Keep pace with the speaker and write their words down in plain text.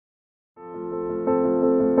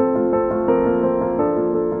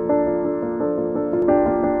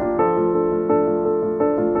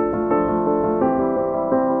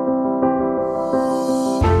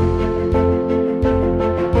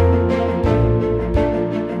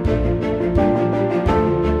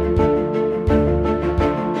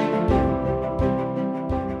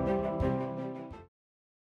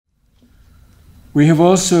We have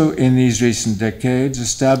also, in these recent decades,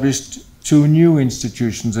 established two new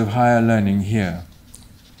institutions of higher learning here: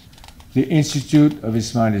 the Institute of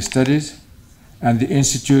Ismaili Studies and the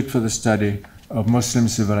Institute for the Study of Muslim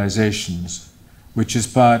Civilizations, which is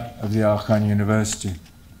part of the Al-Khan University.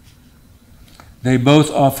 They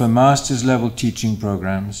both offer master's level teaching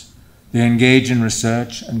programs, they engage in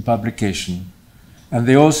research and publication, and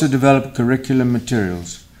they also develop curriculum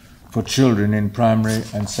materials for children in primary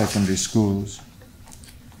and secondary schools.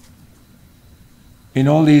 In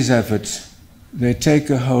all these efforts, they take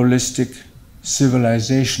a holistic,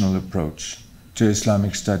 civilizational approach to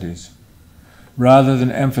Islamic studies, rather than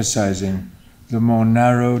emphasizing the more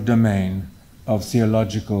narrow domain of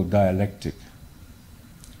theological dialectic.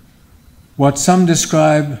 What some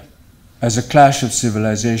describe as a clash of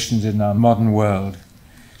civilizations in our modern world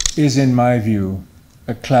is, in my view,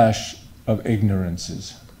 a clash of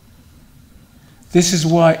ignorances. This is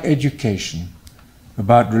why education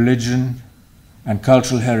about religion and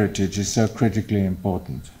cultural heritage is so critically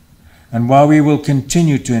important, and why we will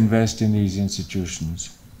continue to invest in these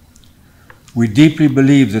institutions. We deeply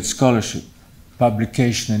believe that scholarship,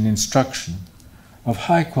 publication, and instruction of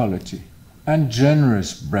high quality and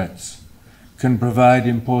generous breadth can provide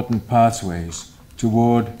important pathways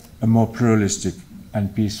toward a more pluralistic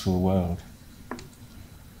and peaceful world.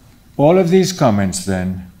 All of these comments,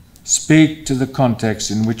 then, speak to the context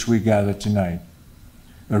in which we gather tonight: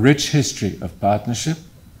 a rich history of partnership,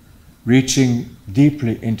 reaching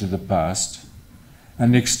deeply into the past,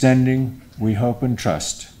 and extending, we hope and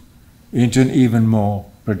trust, into an even more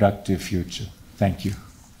productive future. Thank you.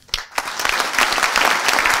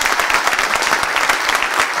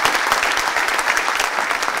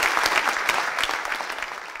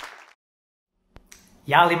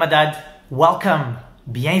 Ya Ali Madad, welcome,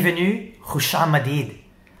 bienvenue, Khusham Madid.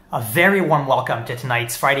 A very warm welcome to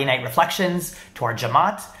tonight's Friday Night Reflections, to our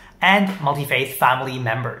Jamat and multi-faith family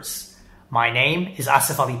members. My name is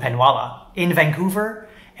Asif Ali Penwala in Vancouver,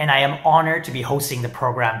 and I am honored to be hosting the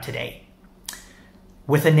program today.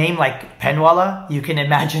 With a name like Penwala, you can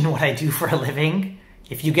imagine what I do for a living.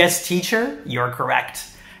 If you guessed teacher, you're correct.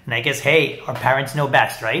 And I guess, hey, our parents know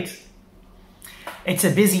best, right? It's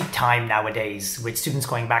a busy time nowadays, with students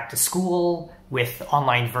going back to school, with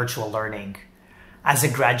online virtual learning. As a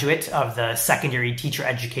graduate of the Secondary Teacher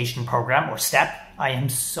Education Program, or STEP, I am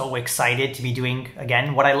so excited to be doing,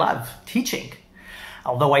 again, what I love, teaching.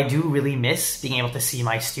 Although I do really miss being able to see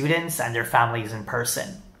my students and their families in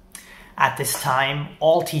person. At this time,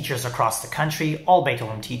 all teachers across the country, all Beit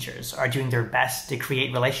Ulum teachers, are doing their best to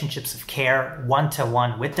create relationships of care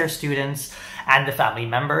one-to-one with their students and the family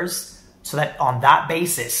members, so that on that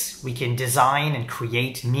basis, we can design and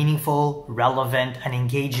create meaningful, relevant, and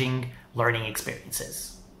engaging learning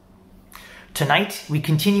experiences. Tonight, we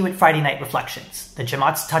continue with Friday Night Reflections, the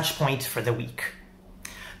Jamat's touch point for the week.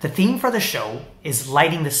 The theme for the show is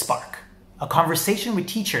Lighting the Spark, a conversation with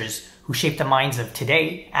teachers who shape the minds of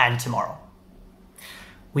today and tomorrow.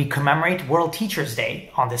 We commemorate World Teachers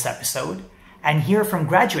Day on this episode and hear from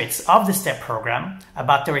graduates of the STEP program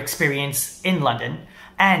about their experience in London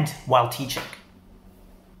and while teaching.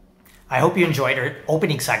 I hope you enjoyed our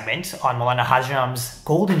opening segment on Mawlana Hazar Imam's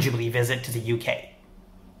Golden Jubilee visit to the UK.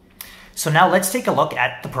 So now let's take a look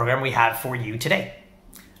at the program we have for you today.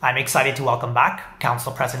 I'm excited to welcome back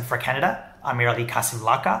Council President for Canada, Ameerally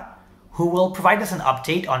Kassim-Lakha, who will provide us an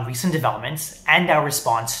update on recent developments and our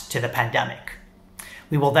response to the pandemic.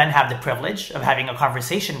 We will then have the privilege of having a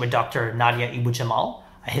conversation with Dr. Nadia Ibu Jamal,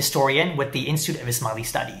 a historian with the Institute of Ismaili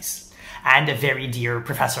Studies, and a very dear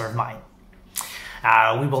professor of mine.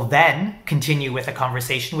 We will then continue with a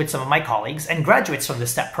conversation with some of my colleagues and graduates from the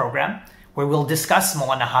STEP program, where we'll discuss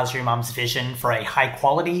Mawlana Hazar Imam's vision for a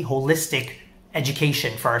high-quality, holistic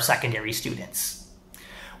education for our secondary students.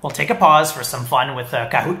 We'll take a pause for some fun with a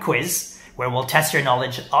Kahoot quiz, where we'll test your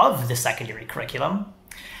knowledge of the secondary curriculum.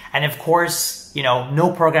 And of course,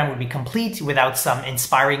 no program would be complete without some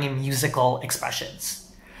inspiring and musical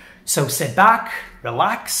expressions. So sit back,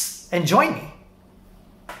 relax, and join me.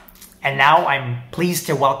 And now I'm pleased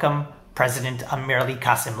to welcome President Ameerally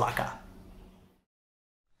Kassim-Lakha.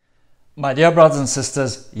 My dear brothers and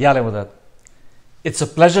sisters, Ya Ali Madad, it's a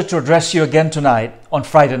pleasure to address you again tonight on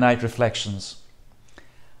Friday Night Reflections.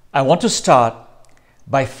 I want to start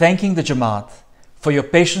by thanking the Jamaat for your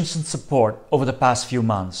patience and support over the past few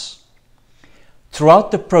months. Throughout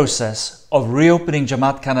the process of reopening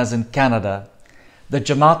Jamaat Khanas in Canada, the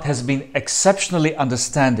Jamaat has been exceptionally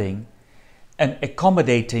understanding and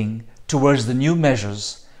accommodating towards the new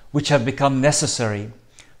measures which have become necessary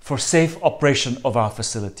for safe operation of our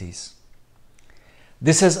facilities.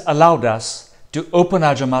 This has allowed us to open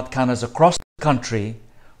our Jamaat Khanas across the country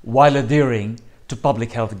while adhering to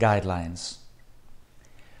public health guidelines.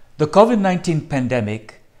 The COVID-19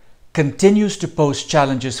 pandemic continues to pose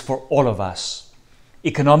challenges for all of us: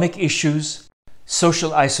 economic issues,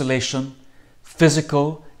 social isolation,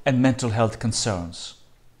 physical and mental health concerns.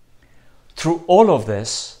 Through all of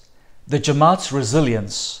this, the Jamat's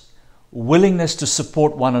resilience, willingness to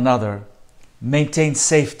support one another, maintain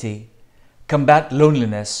safety, combat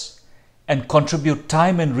loneliness, and contribute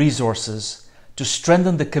time and resources to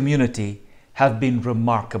strengthen the community have been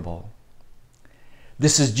remarkable.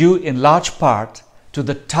 This is due in large part to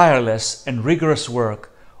the tireless and rigorous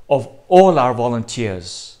work of all our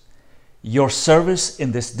volunteers. Your service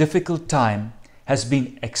in this difficult time has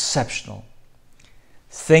been exceptional.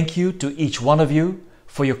 Thank you to each one of you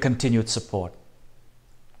for your continued support.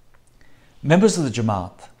 Members of the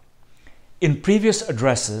Jamaat, in previous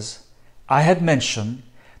addresses, I had mentioned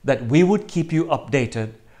that we would keep you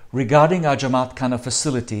updated regarding our Jamaat Khana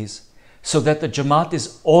facilities so that the Jamaat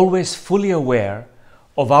is always fully aware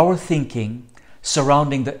of our thinking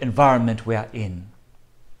surrounding the environment we are in.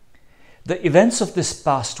 The events of this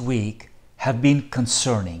past week have been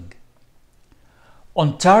concerning.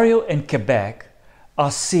 Ontario and Quebec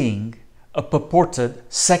are seeing a purported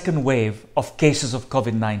second wave of cases of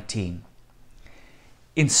COVID-19.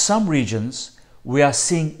 In some regions, we are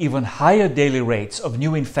seeing even higher daily rates of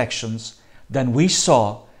new infections than we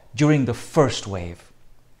saw during the first wave.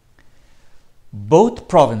 Both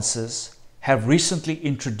provinces have recently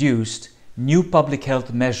introduced new public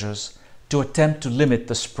health measures to attempt to limit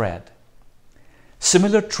the spread.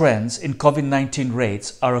 Similar trends in COVID-19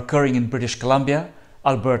 rates are occurring in British Columbia,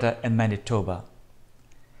 Alberta, and Manitoba.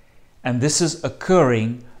 And this is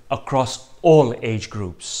occurring across all age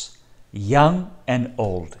groups, young and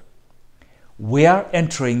old. We are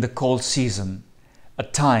entering the cold season, a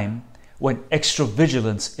time when extra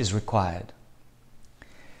vigilance is required.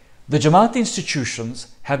 The Jamaat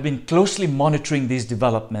institutions have been closely monitoring these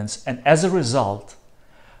developments and as a result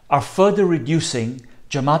are further reducing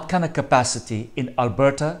Jamaat Khana capacity in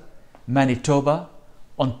Alberta, Manitoba,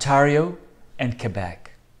 Ontario, and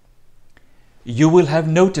Quebec. You will have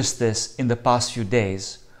noticed this in the past few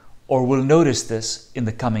days or will notice this in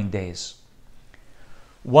the coming days.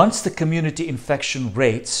 Once the community infection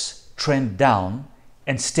rates trend down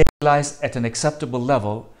and stabilize at an acceptable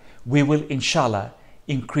level, we will inshallah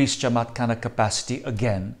increase Jamaat Khana capacity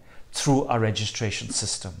again through our registration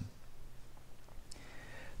system.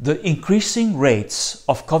 The increasing rates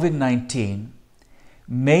of COVID-19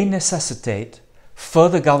 may necessitate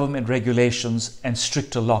further government regulations and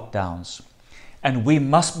stricter lockdowns, and we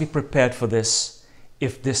must be prepared for this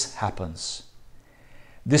if this happens.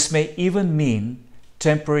 This may even mean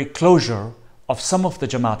temporary closure of some of the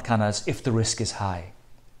Jamaat Khanas if the risk is high.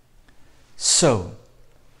 So,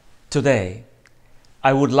 today,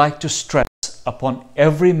 I would like to stress upon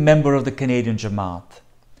every member of the Canadian Jamaat,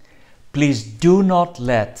 please do not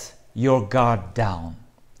let your guard down.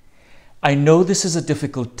 I know this is a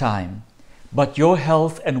difficult time, but your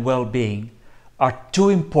health and well-being are too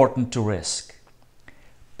important to risk.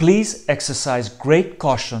 Please exercise great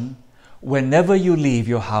caution whenever you leave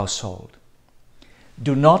your household.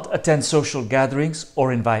 Do not attend social gatherings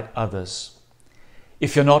or invite others.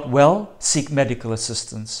 If you're not well, seek medical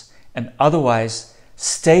assistance, and otherwise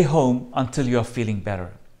stay home until you are feeling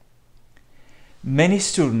better. Many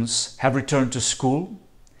students have returned to school,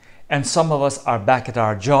 and some of us are back at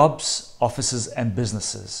our jobs, offices, and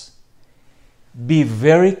businesses. Be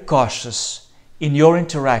very cautious in your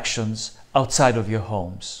interactions outside of your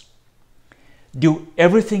homes. Do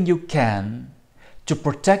everything you can to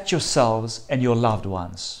protect yourselves and your loved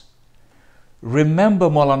ones. Remember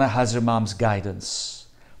Mawlana Hazar Imam's guidance,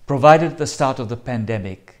 provided at the start of the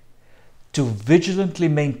pandemic, to vigilantly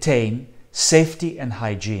maintain safety and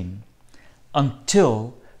hygiene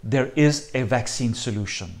until there is a vaccine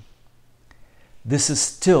solution. This is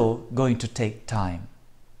still going to take time.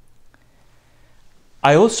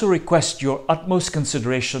 I also request your utmost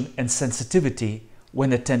consideration and sensitivity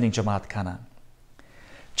when attending Jamaat Khana.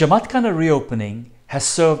 Jamaat Khana reopening has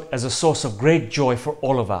served as a source of great joy for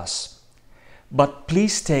all of us, but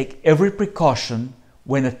please take every precaution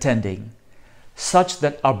when attending, such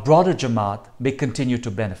that our broader Jamaat may continue to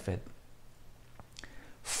benefit.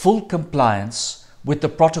 Full compliance with the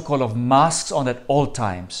protocol of masks on at all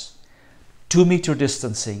times, 2-meter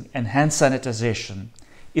distancing and hand sanitization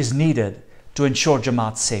is needed to ensure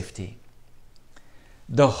Jamaat safety.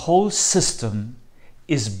 The whole system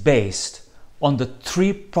is based on the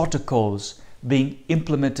 3 protocols being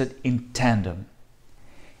implemented in tandem.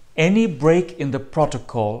 Any break in the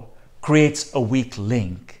protocol creates a weak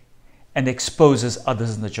link and exposes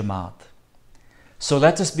others in the Jamaat. So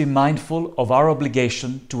let us be mindful of our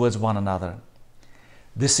obligation towards one another.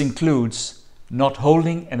 This includes not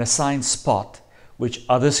holding an assigned spot which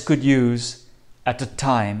others could use at a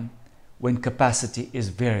time when capacity is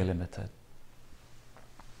very limited.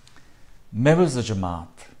 Members of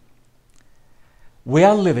Jamaat, we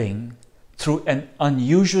are living through an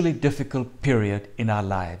unusually difficult period in our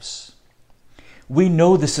lives. We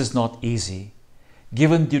know this is not easy,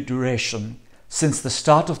 given the duration since the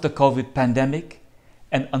start of the COVID pandemic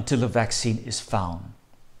and until a vaccine is found.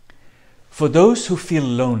 For those who feel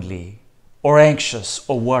lonely or anxious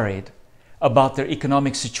or worried about their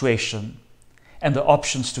economic situation and the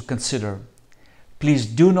options to consider, please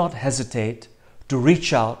do not hesitate to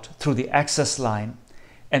reach out through the access line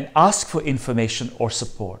and ask for information or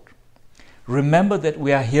support. Remember that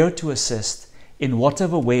we are here to assist in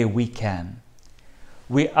whatever way we can.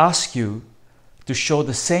 We ask you to show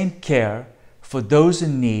the same care for those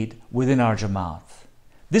in need within our Jamaat.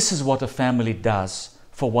 This is what a family does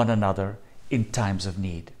for one another in times of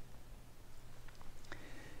need.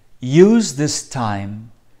 Use this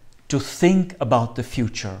time to think about the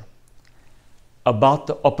future, about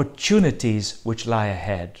the opportunities which lie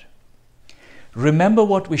ahead. Remember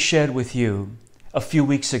what we shared with you a few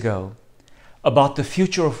weeks ago about the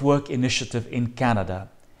Future of Work initiative in Canada,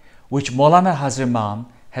 which Mawlana Hazar Imam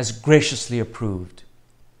has graciously approved.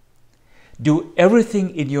 Do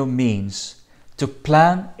everything in your means to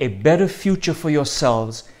plan a better future for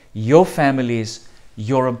yourselves, your families,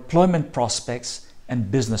 your employment prospects, and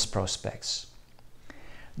business prospects.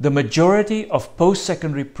 The majority of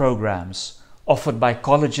post-secondary programs offered by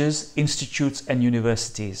colleges, institutes, and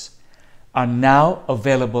universities are now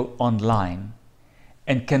available online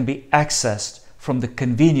and can be accessed from the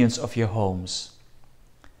convenience of your homes.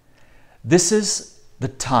 This is the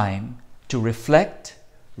time to reflect,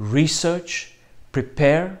 research,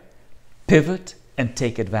 prepare, pivot, and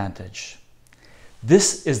take advantage.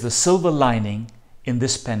 This is the silver lining in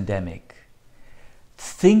this pandemic.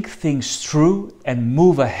 Think things through and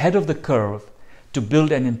move ahead of the curve to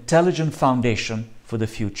build an intelligent foundation for the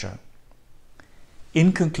future.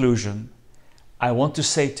 In conclusion, I want to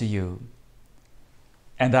say to you,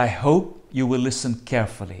 and I hope you will listen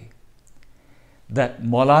carefully, that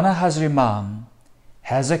Mawlana Hazar Imam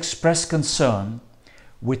has expressed concern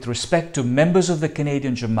with respect to members of the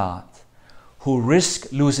Canadian Jamaat who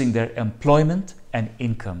risk losing their employment and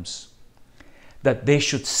incomes, that they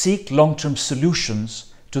should seek long-term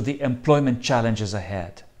solutions to the employment challenges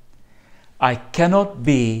ahead. I cannot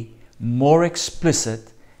be more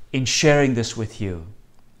explicit in sharing this with you.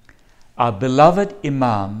 Our beloved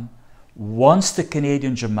Imam wants the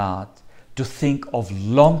Canadian Jamaat to think of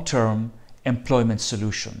long-term employment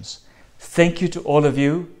solutions. Thank you to all of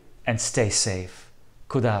you and stay safe.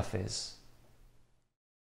 Khuda Hafiz.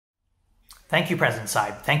 Thank you, President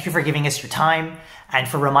Saib. Thank you for giving us your time and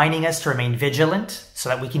for reminding us to remain vigilant so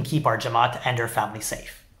that we can keep our Jamaat and our family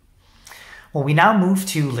safe. Well, we now move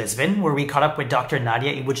to Lisbon, where we caught up with Dr.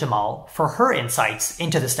 Nadia Ibu Jamal for her insights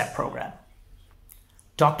into the STEP program.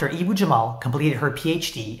 Dr. Ibu Jamal completed her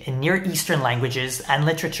PhD in Near Eastern Languages and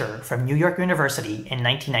Literature from New York University in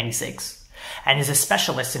 1996 and is a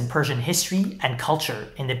specialist in Persian history and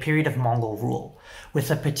culture in the period of Mongol rule, with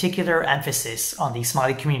a particular emphasis on the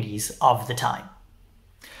Ismaili communities of the time.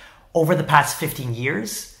 Over the past 15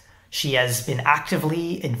 years, she has been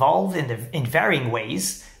actively involved in varying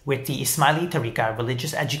ways with the Ismaili Tariqa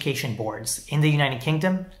religious education boards in the United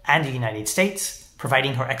Kingdom and the United States,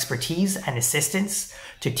 providing her expertise and assistance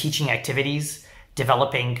to teaching activities,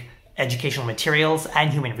 developing educational materials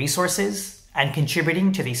and human resources, and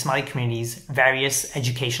contributing to the Ismaili community's various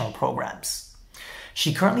educational programs.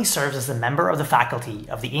 She currently serves as a member of the faculty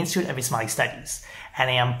of the Institute of Ismaili Studies, and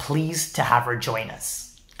I am pleased to have her join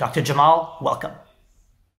us. Dr. Jamal, welcome.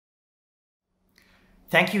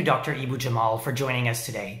 Thank you, Dr. Ibu Jamal, for joining us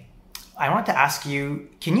today. I want to ask you,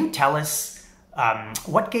 can you tell us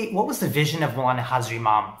what was the vision of Mawlana Hazar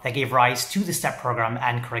Imam that gave rise to the STEP program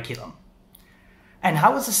and curriculum? And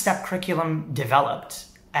how was the STEP curriculum developed?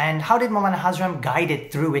 And how did Mawlana Hazar Imam guide it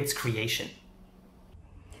through its creation?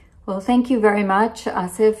 Well, thank you very much,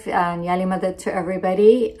 Asif, and Yali Madad to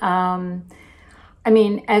everybody.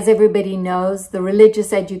 As everybody knows, the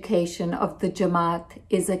religious education of the Jamaat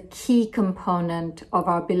is a key component of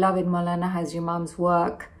our beloved Mawlana Hazar Imam's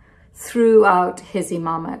work throughout his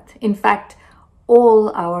imamate. In fact, all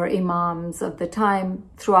our imams of the time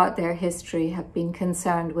throughout their history have been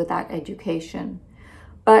concerned with that education.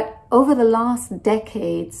 But over the last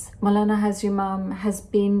decades, Mawlana Hazar Imam has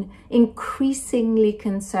been increasingly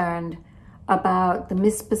concerned about the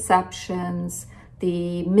misperceptions,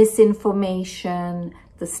 the misinformation,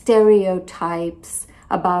 the stereotypes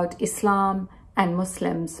about Islam and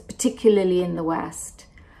Muslims, particularly in the West,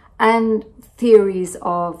 and theories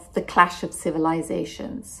of the clash of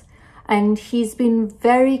civilizations. And he's been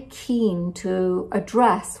very keen to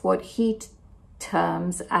address what he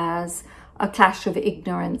terms as a clash of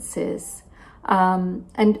ignorances.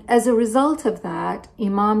 And as a result of that,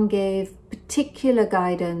 Imam gave particular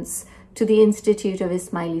guidance to the Institute of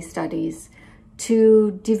Ismaili Studies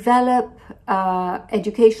to develop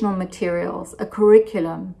educational materials, a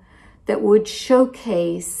curriculum that would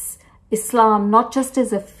showcase Islam not just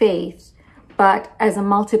as a faith, but as a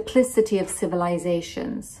multiplicity of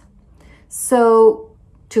civilizations. So,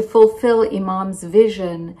 to fulfill Imam's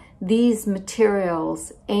vision, these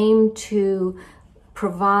materials aim to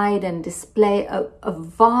provide and display a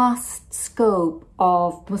vast scope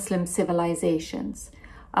of Muslim civilizations,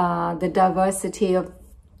 the diversity of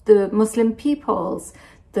the Muslim peoples,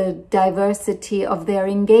 the diversity of their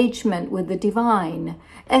engagement with the divine,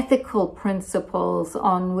 ethical principles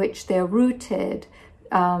on which they're rooted,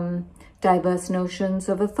 diverse notions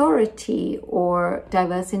of authority or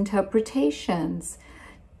diverse interpretations,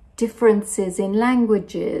 differences in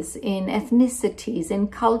languages, in ethnicities, in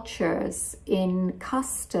cultures, in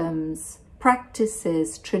customs,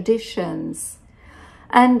 practices, traditions.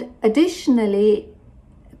 And additionally,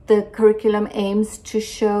 the curriculum aims to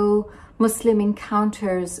show Muslim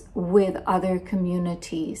encounters with other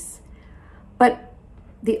communities. But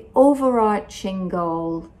the overarching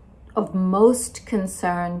goal of most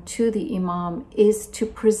concern to the Imam is to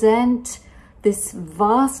present this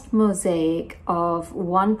vast mosaic of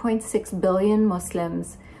 1.6 billion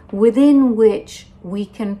Muslims within which we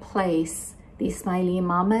can place the Ismaili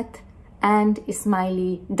Imamate and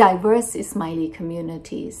diverse Ismaili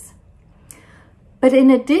communities. But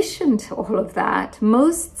in addition to all of that,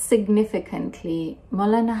 most significantly,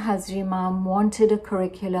 Mawlana Hazar Imam wanted a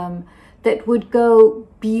curriculum that would go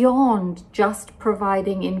beyond just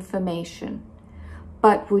providing information,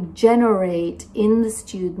 but would generate in the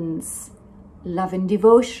students love and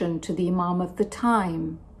devotion to the Imam of the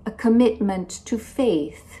time, a commitment to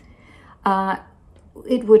faith.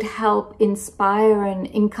 It would help inspire and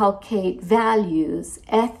inculcate values,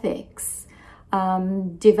 ethics,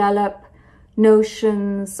 develop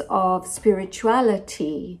notions of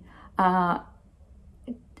spirituality, a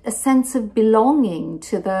sense of belonging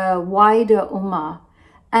to the wider ummah,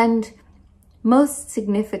 and most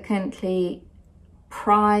significantly,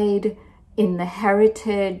 pride in the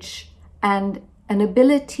heritage and an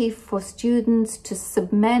ability for students to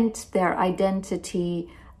cement their identity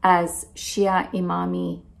as Shia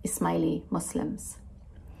Imami Ismaili Muslims.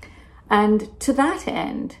 And to that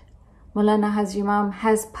end, Mawlana Hazar Imam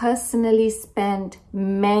has personally spent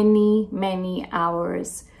many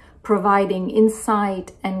hours providing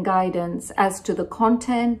insight and guidance as to the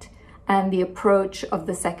content and the approach of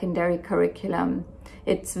the secondary curriculum.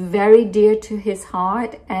 It's very dear to his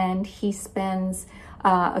heart, and he spends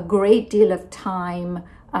a great deal of time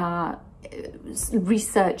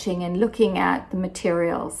researching and looking at the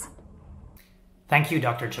materials. Thank you,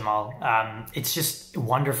 Dr. Jamal. It's just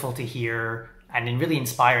wonderful to hear and really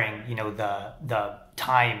inspiring, the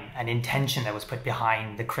time and intention that was put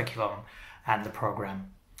behind the curriculum and the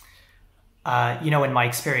program. In my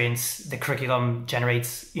experience, the curriculum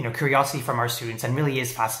generates, curiosity from our students and really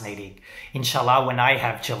is fascinating. Inshallah, when I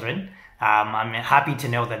have children, I'm happy to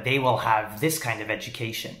know that they will have this kind of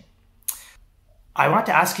education. I want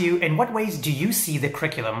to ask you, in what ways do you see the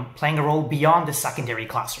curriculum playing a role beyond the secondary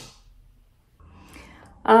classroom?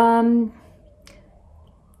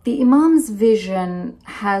 The Imam's vision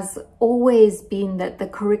has always been that the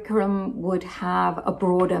curriculum would have a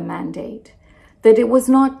broader mandate, that it was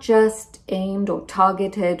not just aimed or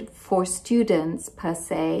targeted for students per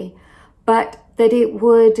se, but that it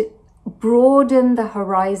would broaden the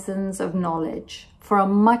horizons of knowledge for a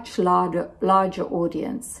much larger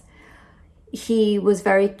audience. He was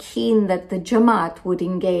very keen that the Jamat would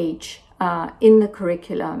engage in the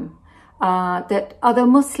curriculum, that other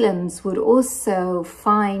Muslims would also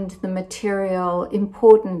find the material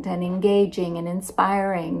important and engaging and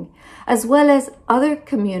inspiring, as well as other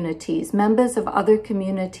communities, members of other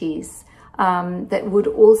communities that would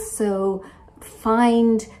also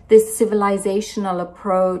find this civilizational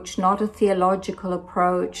approach, not a theological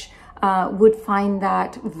approach, would find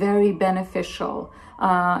that very beneficial.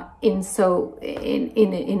 In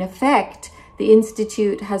effect, the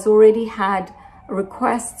Institute has already had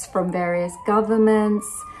requests from various governments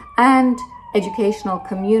and educational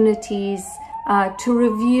communities to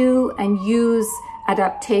review and use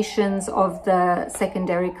adaptations of the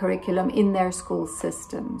secondary curriculum in their school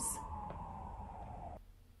systems.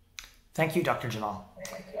 Thank you, Dr. Jamal.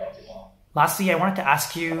 Lastly, I wanted to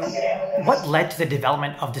ask you, what led to the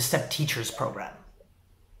development of the STEP Teachers Program?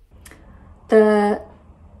 The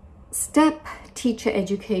STEP Teacher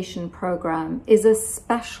Education Program is a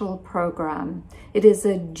special program. It is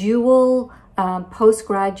a dual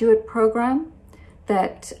postgraduate program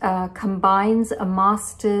that combines a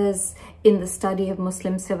master's in the study of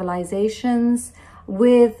Muslim civilizations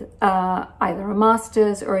with either a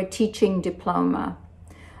master's or a teaching diploma.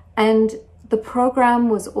 And the program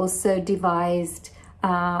was also devised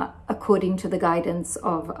according to the guidance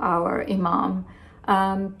of our Imam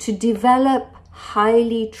to develop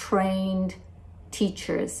highly trained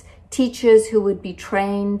teachers who would be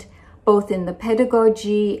trained both in the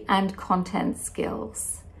pedagogy and content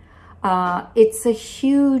skills. It's a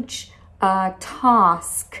huge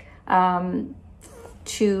task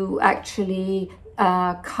to actually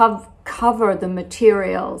cover the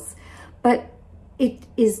materials, but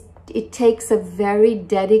it takes a very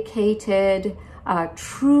dedicated,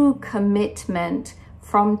 true commitment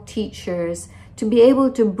from teachers to be able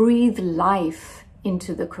to breathe life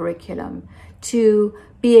into the curriculum, to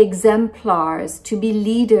be exemplars, to be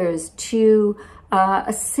leaders, to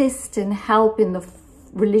assist and help in the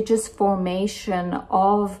religious formation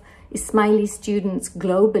of Ismaili students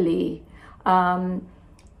globally,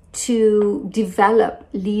 to develop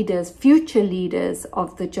leaders, future leaders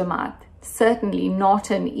of the Jamaat. Certainly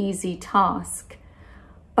not an easy task,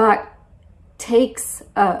 but takes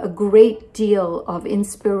a great deal of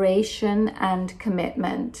inspiration and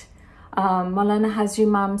commitment. Mawlana Hazar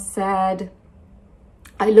Imam said,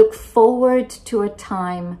 "I look forward to a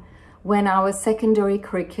time when our secondary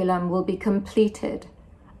curriculum will be completed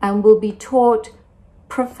and will be taught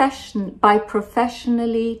by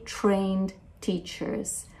professionally trained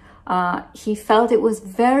teachers." He felt it was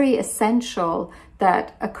very essential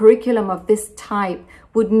that a curriculum of this type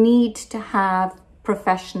would need to have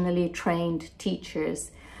professionally trained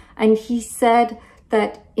teachers. And he said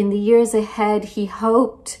that in the years ahead, he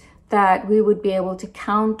hoped that we would be able to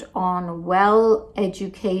count on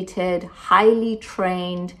well-educated, highly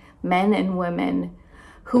trained men and women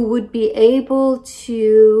who would be able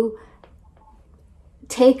to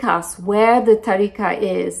take us where the tariqah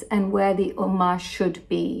is and where the ummah should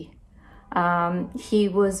be. He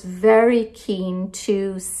was very keen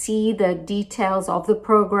to see the details of the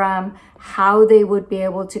program, how they would be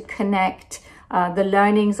able to connect the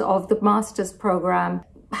learnings of the master's program,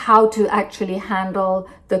 how to actually handle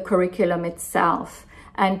the curriculum itself,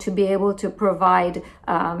 and to be able to provide,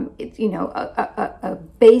 a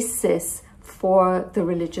basis for the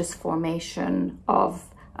religious formation of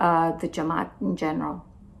the Jamaat in general.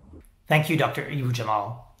 Thank you, Dr. Ibu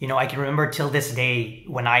Jamal. I can remember till this day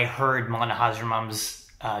when I heard Mawlana Hazar Imam's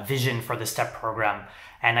vision for the STEP program,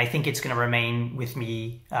 and I think it's going to remain with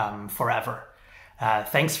me forever.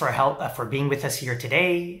 Thanks for being with us here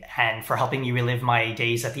today and for helping me relive my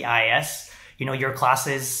days at the IIS. Your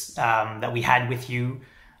classes that we had with you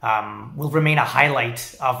will remain a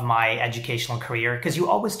highlight of my educational career because you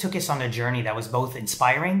always took us on a journey that was both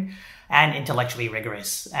inspiring and intellectually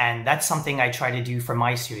rigorous. And that's something I try to do for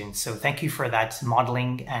my students. So thank you for that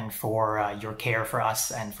modeling and for your care for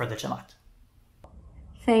us and for the Jamaat.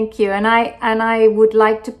 Thank you. And I would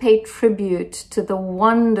like to pay tribute to the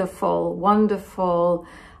wonderful, wonderful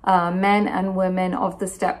men and women of the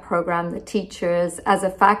STEP program, the teachers. As a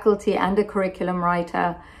faculty and a curriculum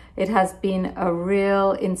writer, it has been a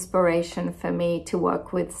real inspiration for me to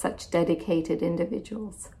work with such dedicated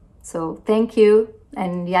individuals. So thank you,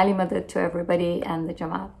 and Yali Madad to everybody and the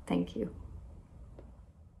Jamaat. Thank you.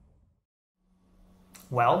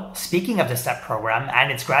 Well, speaking of the STEP program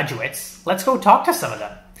and its graduates, let's go talk to some of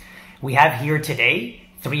them. We have here today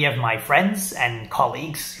 3 of my friends and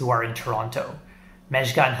colleagues who are in Toronto: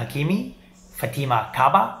 Mejgan Hakimi, Fatima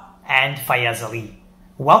Kaba, and Fayaz Ali.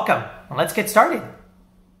 Welcome, and let's get started.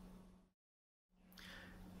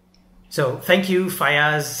 So thank you,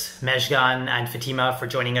 Fayaz, Mejgan, and Fatima for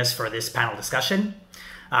joining us for this panel discussion.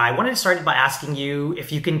 I wanted to start by asking you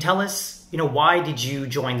if you can tell us, why did you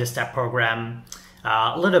join the STEP program,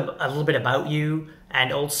 a little bit about you,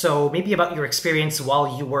 and also maybe about your experience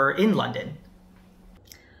while you were in London.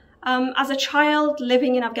 As a child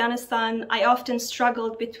living in Afghanistan, I often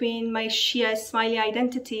struggled between my Shia Ismaili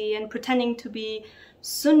identity and pretending to be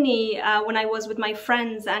Sunni when I was with my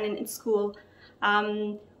friends and in school.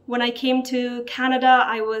 When I came to Canada,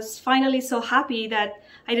 I was finally so happy that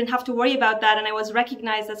I didn't have to worry about that, and I was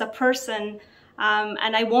recognized as a person,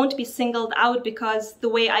 and I won't be singled out because the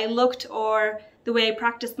way I looked or the way I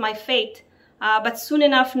practiced my faith. But soon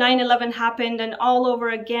enough, 9/11 happened, and all over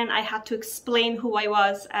again, I had to explain who I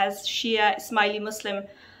was as Shia Ismaili Muslim.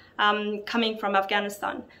 coming from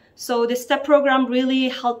Afghanistan. So the STEP program really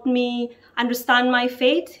helped me understand my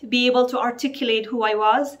faith, be able to articulate who I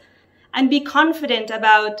was, and be confident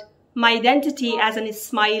about my identity as an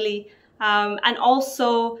Ismaili. And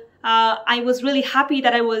also, I was really happy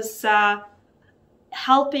that I was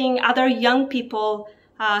helping other young people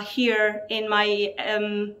here in my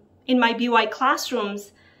BY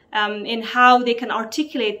classrooms in how they can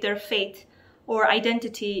articulate their faith or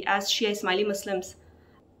identity as Shia Ismaili Muslims.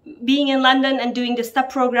 Being in London and doing the STEP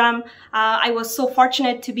program, I was so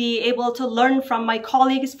fortunate to be able to learn from my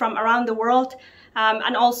colleagues from around the world,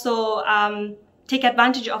 and also take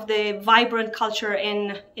advantage of the vibrant culture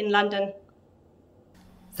in London.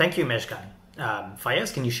 Thank you, Meshkan.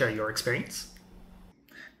 Fayaz, can you share your experience?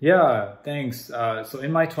 Yeah, thanks. So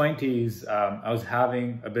in my 20s, I was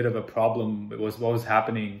having a bit of a problem with what was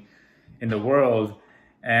happening in the world.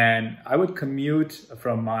 And I would commute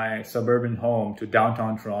from my suburban home to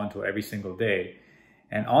downtown Toronto every single day.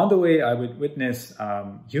 And on the way, I would witness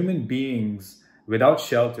human beings without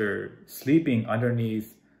shelter, sleeping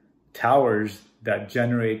underneath towers that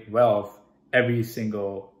generate wealth every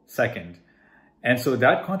single second. And so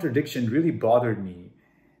that contradiction really bothered me.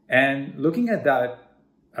 And looking at that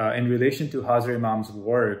in relation to Hazar Imam's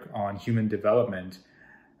work on human development,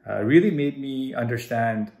 really made me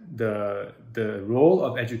understand the role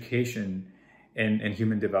of education in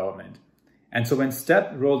human development. And so when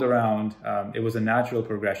STEP rolled around, it was a natural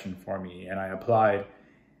progression for me, and I applied.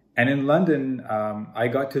 And in London, I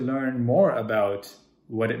got to learn more about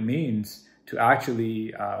what it means to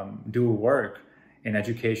actually do work in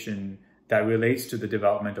education that relates to the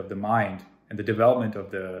development of the mind and the development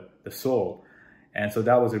of the soul. And so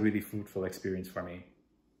that was a really fruitful experience for me.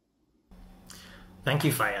 Thank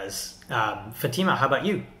you, Fayaz. Fatima, how about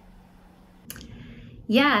you?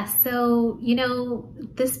 Yeah, so,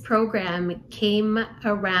 this program came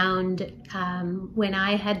around when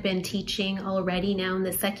I had been teaching already now in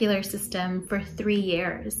the secular system for 3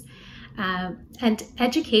 years. And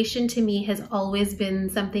education to me has always been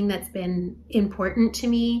something that's been important to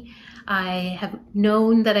me. I have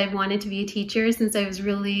known that I've wanted to be a teacher since I was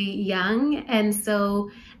really young. And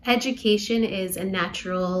so education is a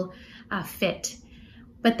natural fit.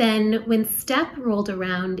 But then when STEP rolled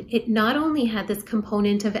around, it not only had this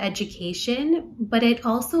component of education, but it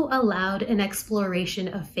also allowed an exploration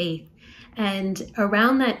of faith. And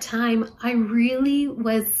around that time, I really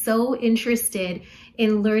was so interested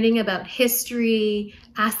in learning about history,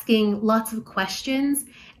 asking lots of questions,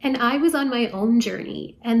 and I was on my own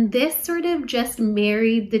journey. And this sort of just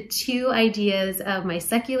married the two ideas of my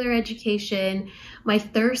secular education, my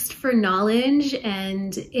thirst for knowledge,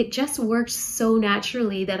 and it just worked so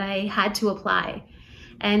naturally that I had to apply.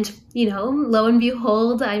 And, lo and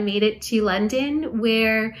behold, I made it to London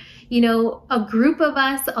where, a group of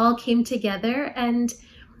us all came together, and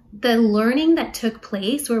the learning that took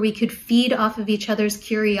place where we could feed off of each other's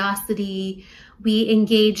curiosity, we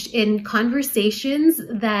engaged in conversations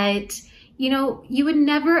that, you would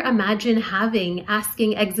never imagine having,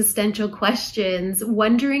 asking existential questions,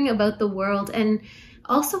 wondering about the world, and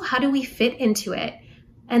also how do we fit into it?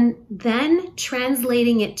 And then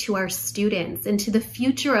translating it to our students and to the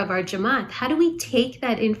future of our Jamat. How do we take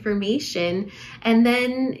that information and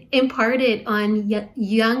then impart it on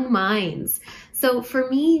young minds? So for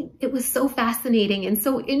me, it was so fascinating and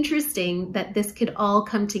so interesting that this could all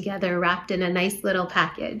come together wrapped in a nice little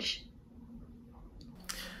package.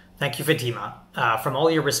 Thank you, Fatima. From all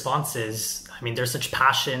your responses, there's such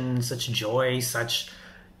passion, such joy, such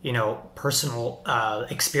personal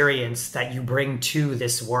experience that you bring to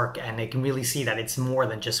this work, and I can really see that it's more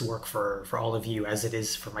than just work for all of you, as it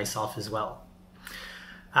is for myself as well.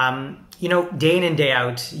 Day in and day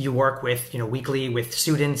out, you work with, weekly with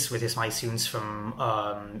students, with Ismaili students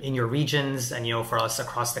from in your regions and, for us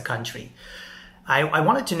across the country. I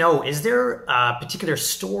wanted to know, is there a particular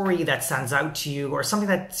story that stands out to you or something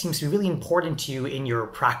that seems to be really important to you in your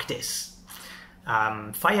practice?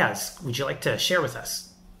 Fayaz, would you like to share with us?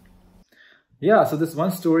 Yeah, so this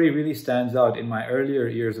one story really stands out in my earlier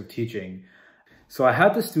years of teaching. So I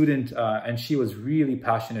had the student and she was really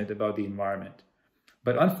passionate about the environment.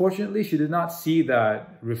 But unfortunately, she did not see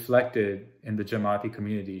that reflected in the Jamati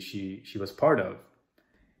community she was part of.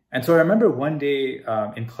 And so I remember one day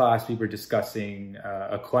in class, we were discussing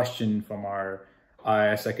a question from our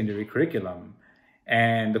IIS secondary curriculum.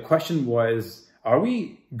 And the question was, are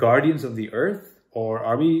we guardians of the earth or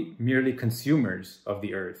are we merely consumers of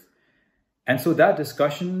the earth? And so that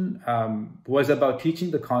discussion was about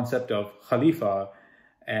teaching the concept of Khalifa,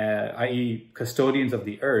 i.e. custodians of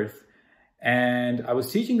the earth. And I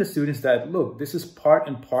was teaching the students that, look, this is part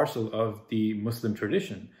and parcel of the Muslim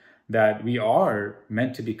tradition. that we are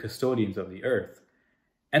meant to be custodians of the earth.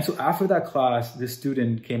 And so after that class, this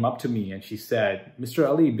student came up to me and she said, Mr.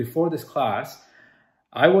 Ali, before this class,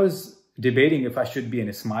 I was debating if I should be an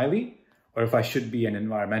Ismaili or if I should be an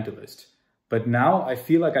environmentalist. But now I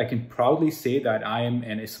feel like I can proudly say that I am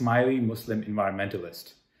an Ismaili Muslim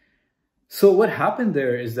environmentalist. So what happened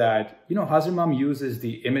there is that, Hazar Imam uses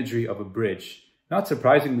the imagery of a bridge, not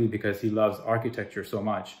surprisingly because he loves architecture so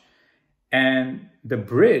much. And the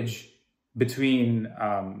bridge between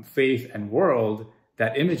faith and world,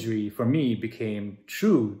 that imagery for me became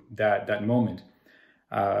true that moment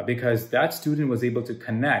because that student was able to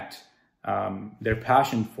connect their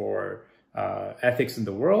passion for ethics in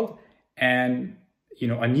the world and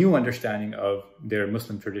a new understanding of their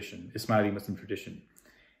Muslim tradition, Ismaili Muslim tradition.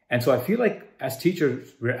 And so I feel like as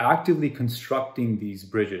teachers, we're actively constructing these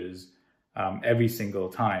bridges every single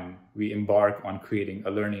time we embark on creating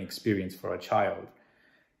a learning experience for a child.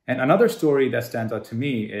 And another story that stands out to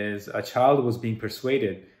me is a child was being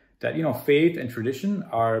persuaded that, faith and tradition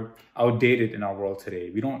are outdated in our world today.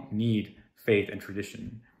 We don't need faith and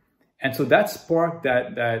tradition. And so that sparked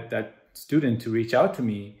that student to reach out to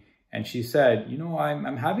me. And she said,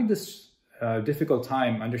 I'm having this difficult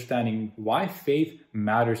time understanding why faith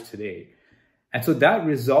matters today. And so that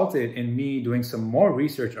resulted in me doing some more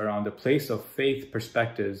research around the place of faith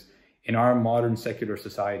perspectives in our modern secular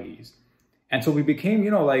societies. And so we became,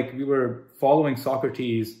 we were following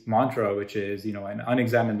Socrates' mantra, which is, an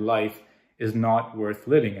unexamined life is not worth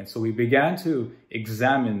living. And so we began to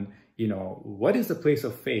examine, what is the place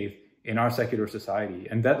of faith in our secular society?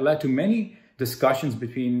 And that led to many discussions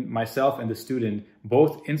between myself and the student,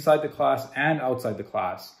 both inside the class and outside the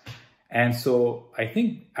class. And so I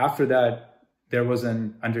think after that, there was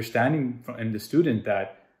an understanding in the student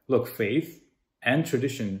that, look, faith and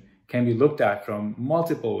tradition can be looked at from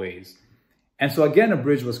multiple ways. And so again, a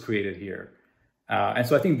bridge was created here. And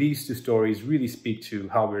so I think these two stories really speak to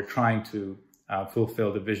how we're trying to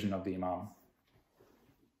fulfill the vision of the Imam.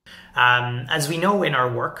 As we know in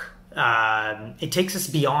our work, it takes us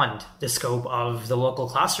beyond the scope of the local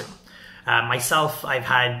classroom. Myself, I've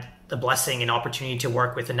had the blessing and opportunity to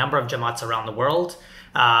work with a number of Jamats around the world.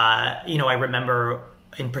 I remember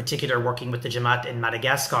in particular working with the Jamat in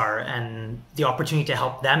Madagascar and the opportunity to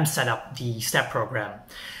help them set up the STEP program.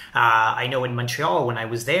 I know in Montreal, when I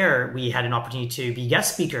was there, we had an opportunity to be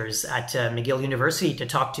guest speakers at McGill University to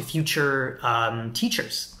talk to future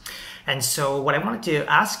teachers. And so what I wanted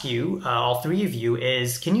to ask you, all three of you,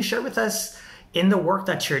 is can you share with us in the work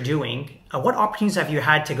that you're doing, what opportunities have you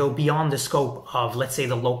had to go beyond the scope of, let's say,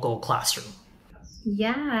 the local classroom?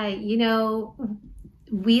 Yeah,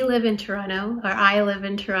 we live in Toronto, or I live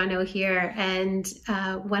in Toronto here, and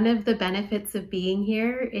one of the benefits of being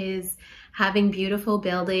here is having beautiful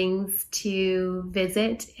buildings to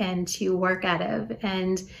visit and to work out of.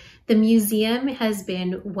 And the museum has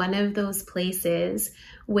been one of those places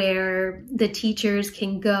where the teachers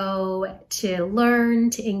can go to learn,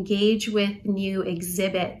 to engage with new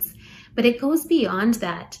exhibits. But it goes beyond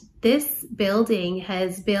that. This building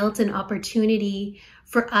has built an opportunity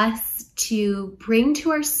for us to bring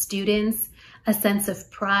to our students a sense of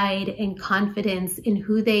pride and confidence in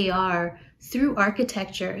who they are through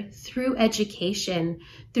architecture, through education,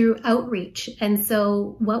 through outreach. And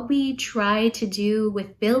so what we try to do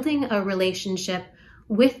with building a relationship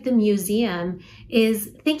with the museum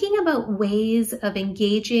is thinking about ways of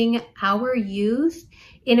engaging our youth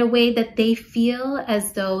in a way that they feel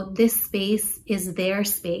as though this space is their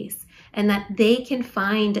space and that they can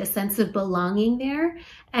find a sense of belonging there,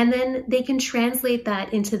 and then they can translate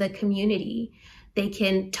that into the community. They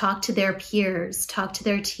can talk to their peers, talk to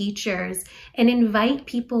their teachers, and invite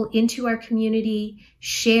people into our community,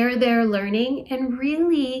 share their learning, and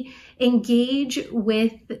really engage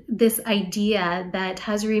with this idea that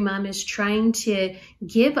Hazar Imam is trying to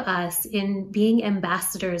give us in being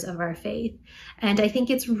ambassadors of our faith. And I think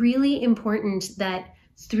it's really important that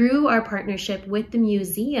through our partnership with the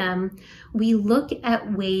museum, we look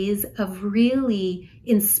at ways of really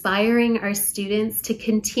inspiring our students to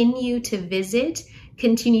continue to visit,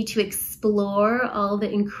 continue to explore all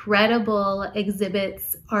the incredible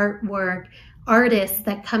exhibits, artwork, artists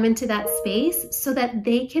that come into that space so that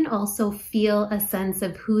they can also feel a sense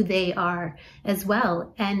of who they are as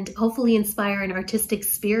well, and hopefully inspire an artistic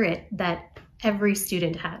spirit that every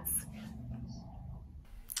student has.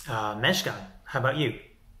 Meshkan, how about you?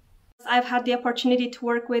 I've had the opportunity to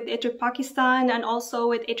work with ITRIP Pakistan and also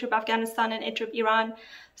with ITRIP Afghanistan and ITRIP Iran.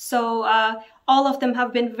 So all of them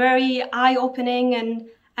have been very eye-opening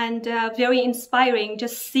and very inspiring,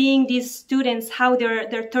 just seeing these students, how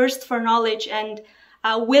their thirst for knowledge and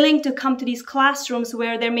willing to come to these classrooms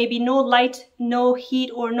where there may be no light, no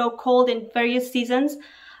heat, or no cold in various seasons,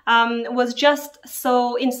 was just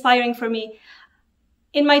so inspiring for me.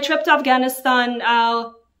 In my trip to Afghanistan,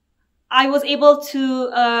 I was able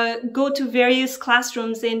to go to various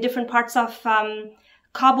classrooms in different parts of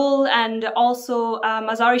Kabul and also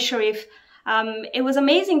Mazar-e-Sharif. It was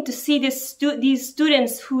amazing to see these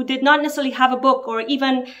students who did not necessarily have a book, or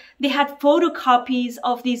even they had photocopies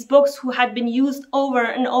of these books who had been used over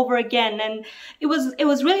and over again. And it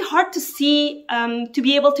was really hard to see, to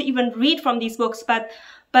be able to even read from these books, but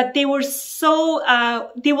they were so,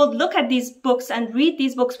 they would look at these books and read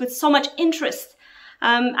these books with so much interest.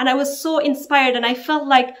 And I was so inspired, and I felt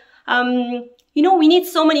like, you know, we need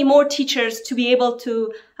so many more teachers to be able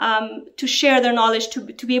to share their knowledge,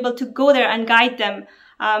 to be able to go there and guide them.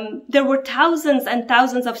 There were thousands and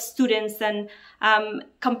thousands of students, and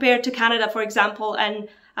compared to Canada, for example, and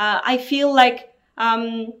I feel like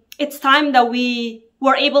it's time that we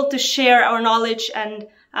were able to share our knowledge and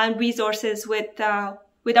resources with our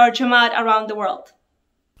Jamaat around the world.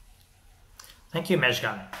 Thank you,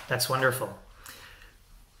 Mejgan. That's wonderful.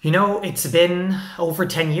 You know, it's been over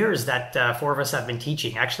 10 years that four of us have been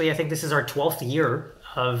teaching. Actually, I think this is our 12th year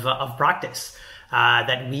of practice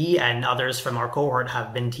that we and others from our cohort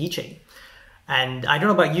have been teaching. And I don't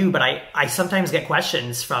know about you, but I sometimes get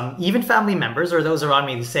questions from even family members or those around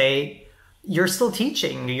me to say, you're still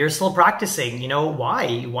teaching, you're still practicing, you know,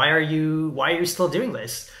 why? Why are you still doing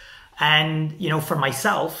this? And, you know, for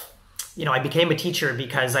myself, you know, I became a teacher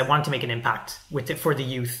because I wanted to make an impact for the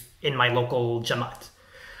youth in my local Jamaat.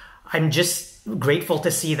 I'm just grateful to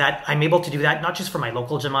see that I'm able to do that, not just for my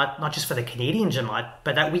local Jamaat, not just for the Canadian Jamaat,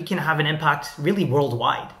 but that we can have an impact really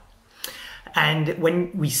worldwide. And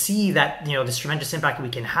when we see that, you know, this tremendous impact we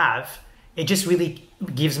can have, it just really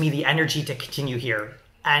gives me the energy to continue here.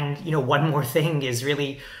 And, you know, one more thing is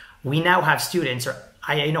really, we now have students, or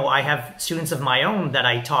I have students of my own that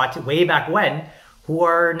I taught way back when, who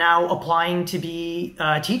are now applying to be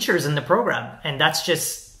teachers in the program. And that's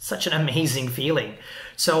just such an amazing feeling.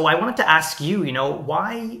 So I wanted to ask you, you know,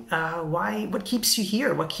 why, what keeps you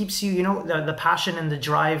here? What keeps you, you know, the passion and the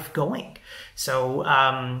drive going? So,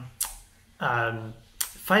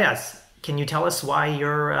 Fayaz, can you tell us why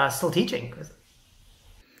you're still teaching?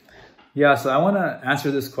 Yeah, so I want to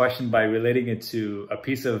answer this question by relating it to a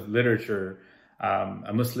piece of literature,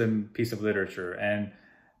 a Muslim piece of literature. And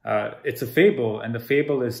it's a fable, and the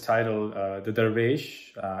fable is titled The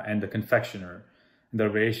Darwish and the Confectioner.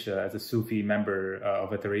 Darwish as a Sufi member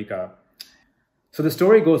of a tariqah. So the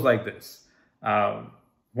story goes like this.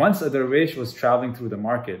 Once a Darwish was traveling through the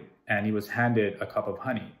market and he was handed a cup of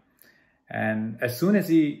honey. And as soon as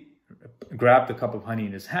he grabbed the cup of honey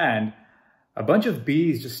in his hand, a bunch of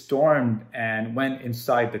bees just stormed and went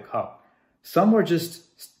inside the cup. Some were just,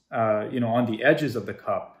 you know, on the edges of the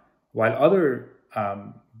cup, while other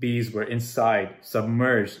bees were inside,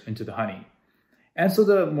 submerged into the honey. And so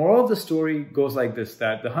the moral of the story goes like this,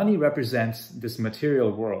 that the honey represents this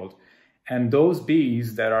material world, and those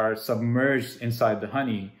bees that are submerged inside the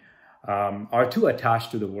honey are too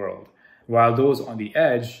attached to the world, while those on the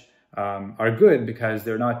edge are good because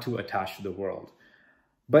they're not too attached to the world.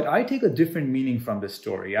 But I take a different meaning from this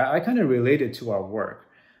story. I kind of relate it to our work.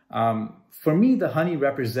 For me, the honey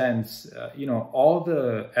represents, you know, all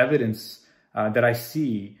the evidence that I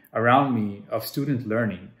see around me of student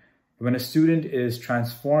learning. When a student is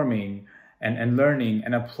transforming and learning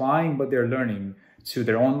and applying what they're learning to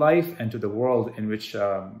their own life and to the world in which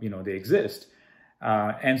you know, they exist.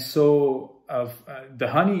 And so the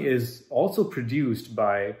honey is also produced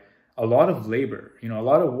by a lot of labor, you know, a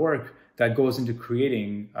lot of work that goes into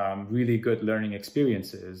creating really good learning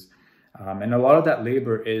experiences. And a lot of that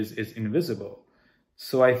labor is invisible.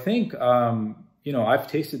 So I think, you know, I've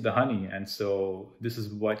tasted the honey, and so this is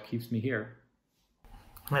what keeps me here.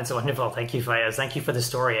 That's wonderful. Thank you, Fayaz. Thank you for the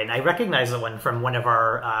story. And I recognize the one from one of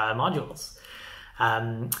our modules.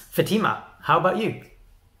 Fatima, how about you?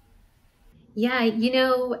 Yeah, you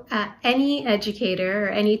know, any educator or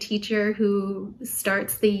any teacher who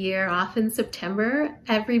starts the year off in September,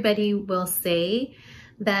 everybody will say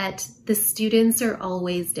that the students are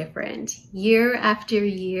always different. Year after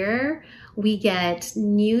year, we get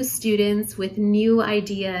new students with new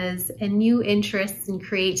ideas and new interests and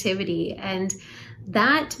creativity. And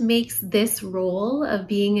that makes this role of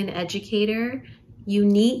being an educator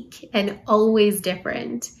unique and always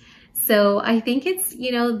different. So I think it's,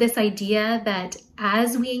 you know, this idea that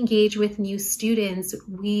as we engage with new students,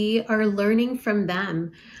 we are learning from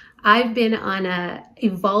them. I've been on a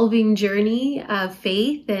evolving journey of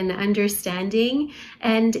faith and understanding,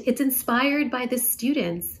 and it's inspired by the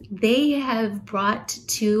students. They have brought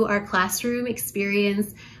to our classroom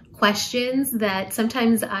experience questions that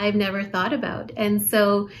sometimes I've never thought about. And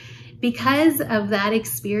so because of that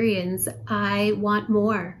experience, I want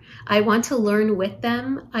more. I want to learn with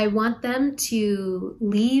them. I want them to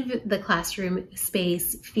leave the classroom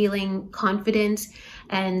space feeling confident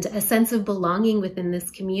and a sense of belonging within this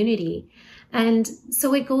community. And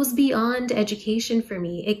so it goes beyond education for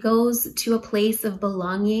me. It goes to a place of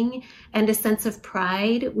belonging and a sense of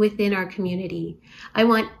pride within our community. I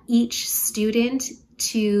want each student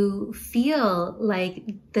to feel like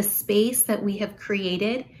the space that we have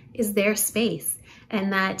created is their space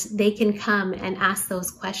and that they can come and ask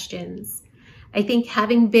those questions. I think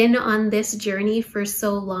having been on this journey for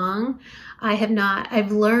so long,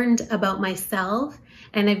 I've learned about myself,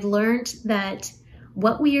 and I've learned that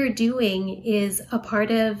what we are doing is a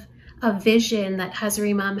part of a vision that Hazar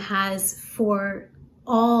Imam has for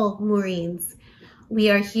all Moureens. We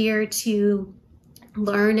are here to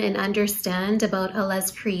learn and understand about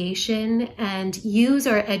Allah's creation and use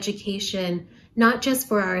our education not just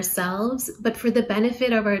for ourselves, but for the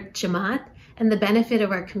benefit of our Jamat and the benefit of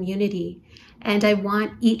our community. And I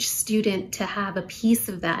want each student to have a piece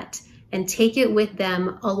of that and take it with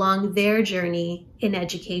them along their journey in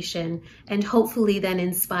education, and hopefully then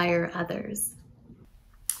inspire others.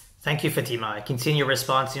 Thank you, Fatima. I can see in your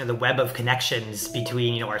response, the web of connections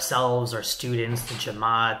between, ourselves, our students, the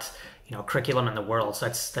Jamat, curriculum and the world. So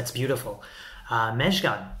that's beautiful.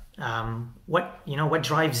 Mejgan, what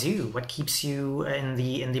drives you? What keeps you in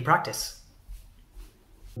the practice?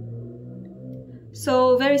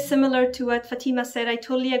 So very similar to what Fatima said, I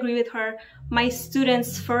totally agree with her. My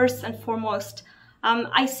students first and foremost.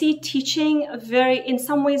 I see teaching in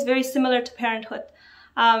some ways very similar to parenthood.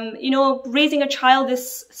 Raising a child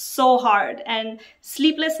is so hard, and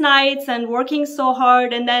sleepless nights and working so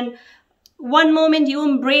hard, and then one moment you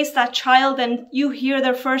embrace that child and you hear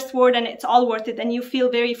their first word and it's all worth it and you feel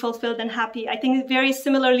very fulfilled and happy. I think very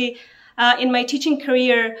similarly in my teaching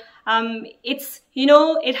career,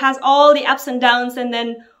 it has all the ups and downs, and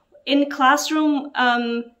then in classroom,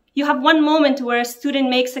 you have one moment where a student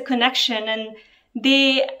makes a connection and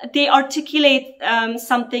they articulate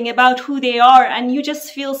something about who they are, and you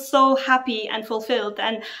just feel so happy and fulfilled.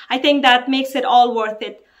 And I think that makes it all worth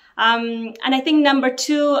it. And I think number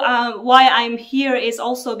two, why I'm here is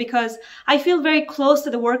also because I feel very close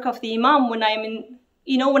to the work of the Imam when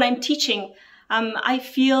I'm teaching. I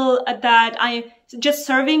feel that just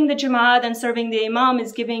serving the Jamaat and serving the Imam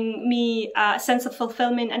is giving me a sense of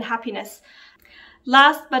fulfillment and happiness.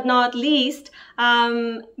 Last but not least,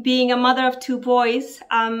 being a mother of two boys,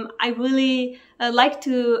 I really like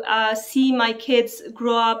to see my kids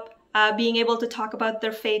grow up being able to talk about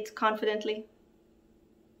their faith confidently.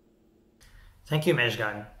 Thank you,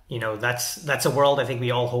 Mejgan. That's a world I think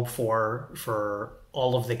we all hope for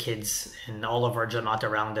all of the kids and all of our Jamaat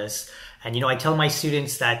around us. And, I tell my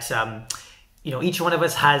students that, each one of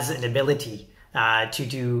us has an ability to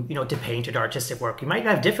do, to paint or artistic work. We might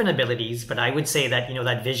have different abilities, but I would say that,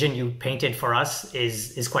 that vision you painted for us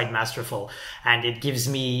is quite masterful. And it gives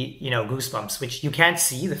me, goosebumps, which you can't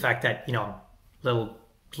see, the fact that, little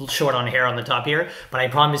short on hair on the top here, but I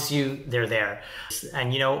promise you they're there.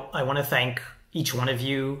 And, I want to thank each one of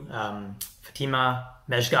you, Fatima,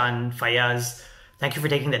 Mejgan, Fayaz. Thank you for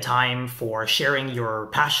taking the time for sharing your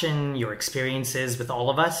passion, your experiences with all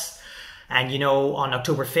of us. And, on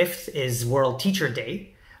October 5th is World Teacher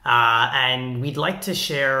Day. And we'd like to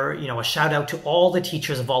share, a shout out to all the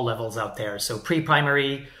teachers of all levels out there. So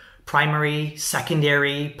pre-primary, primary,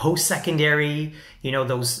 secondary, post-secondary,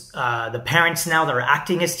 the parents now that are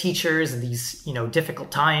acting as teachers in these, difficult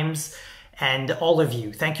times. And all of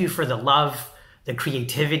you, thank you for the love, the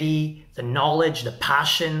creativity, the knowledge, the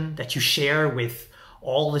passion that you share with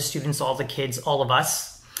all the students, all the kids, all of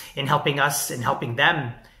us in helping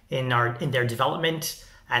them in their development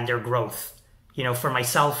and their growth. For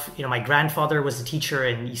myself, my grandfather was a teacher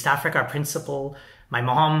in East Africa, our principal. My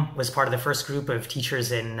mom was part of the first group of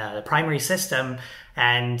teachers in the primary system.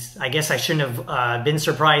 And I guess I shouldn't have been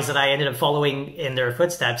surprised that I ended up following in their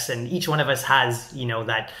footsteps. And each one of us has,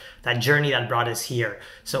 that journey that brought us here.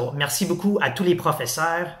 So merci beaucoup à tous les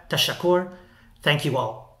professeurs. Tashakur. Thank you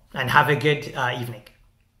all. And have a good evening.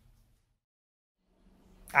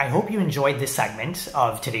 I hope you enjoyed this segment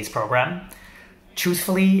of today's program.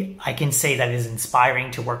 Truthfully, I can say that it is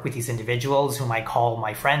inspiring to work with these individuals whom I call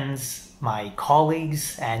my friends, my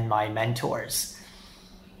colleagues, and my mentors.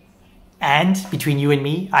 And between you and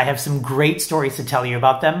me, I have some great stories to tell you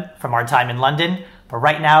about them from our time in London, But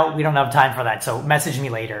right now, we don't have time for that, so message me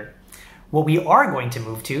later. What we are going to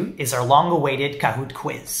move to is our long-awaited Kahoot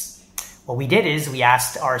quiz. What we did is we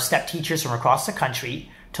asked our step teachers from across the country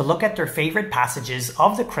to look at their favorite passages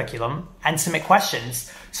of the curriculum and submit questions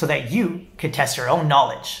so that you could test your own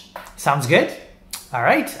knowledge. Sounds good? All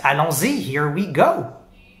right, allons-y, here we go.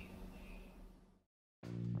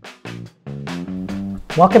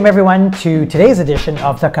 Welcome everyone to today's edition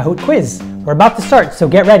of the Kahoot quiz. We're about to start, so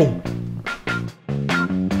get ready.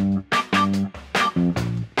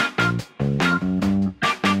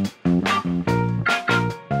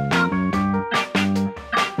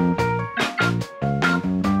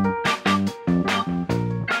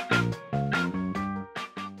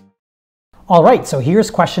 All right, so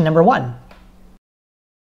here's question number 1.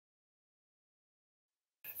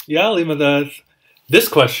 Ya Ali Madad. This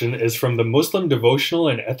question is from the Muslim Devotional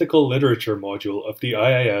and Ethical Literature module of the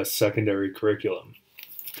IIS secondary curriculum.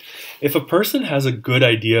 If a person has a good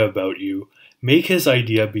idea about you, make his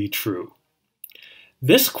idea be true.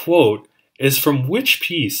 This quote is from which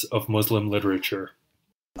piece of Muslim literature?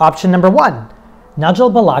 Option number 1, Naj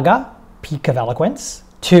al-Balagha, Peak of Eloquence.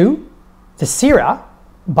 2, the Sirah,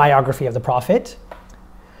 Biography of the Prophet.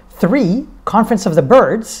 3, Conference of the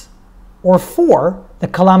Birds. Or 4, the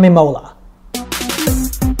Kalam-e-Mawla.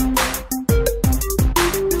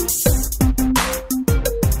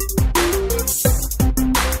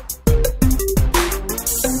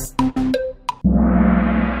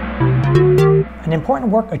 An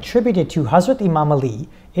important work attributed to Hazrat Imam Ali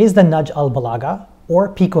is the Naj al-Balagha,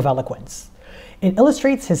 or Peak of Eloquence. It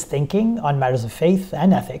illustrates his thinking on matters of faith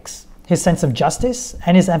and ethics, his sense of justice,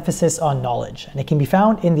 and his emphasis on knowledge, and it can be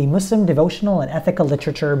found in the Muslim Devotional and Ethical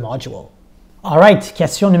Literature module. Alright,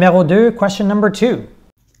 question numéro 2, question number 2.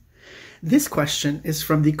 This question is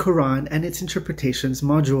from the Quran and its interpretations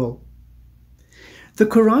module. The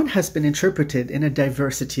Quran has been interpreted in a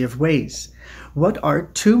diversity of ways. What are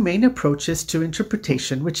 2 main approaches to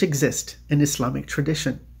interpretation which exist in Islamic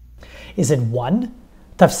tradition? Is it 1,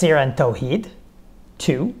 Tafsir and Tawheed?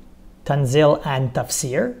 2, Tanzil and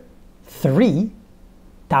Tafsir? 3,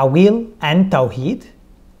 Ta'wil and Tawheed?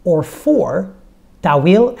 Or 4,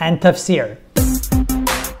 Ta'wil and Tafsir?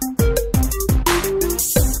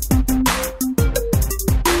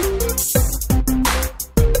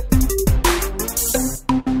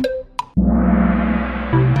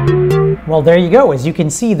 Well, there you go. As you can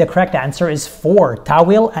see, the correct answer is 4,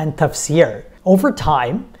 Ta'wil and Tafsir. Over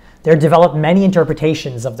time, there developed many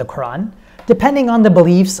interpretations of the Quran, depending on the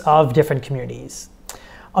beliefs of different communities.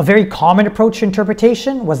 A very common approach to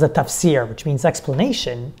interpretation was the tafsir, which means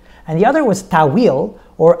explanation, and the other was ta'wil,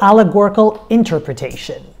 or allegorical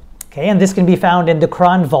interpretation. Okay, and this can be found in the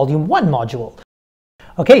Quran Volume 1 module.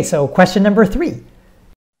 Okay, so question number 3.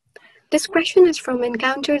 This question is from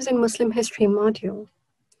Encounters in Muslim History module.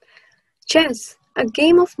 Chess, a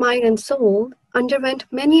game of mind and soul, underwent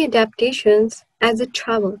many adaptations as it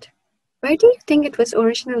traveled. Where do you think it was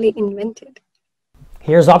originally invented?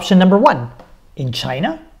 Here's option number 1, in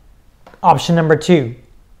China. Option number 2,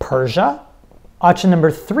 Persia. Option number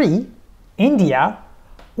 3, India.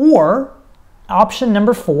 Or option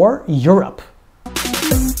number 4, Europe.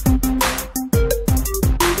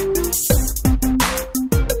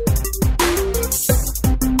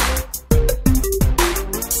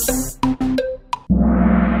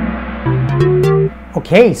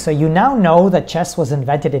 Okay, so you now know that chess was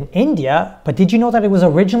invented in India, but did you know that it was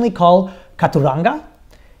originally called Chaturanga?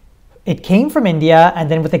 It came from India, and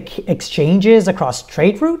then with the exchanges across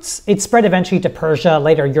trade routes, it spread eventually to Persia,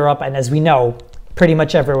 later Europe, and as we know, pretty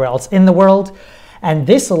much everywhere else in the world. And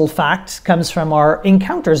this little fact comes from our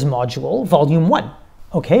Encounters module, Volume 1.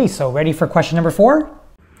 Okay, so ready for question number 4?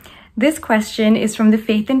 This question is from the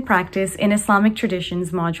Faith and Practice in Islamic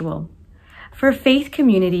Traditions module. For faith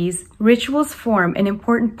communities, rituals form an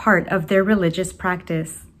important part of their religious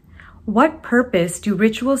practice. What purpose do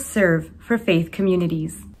rituals serve for faith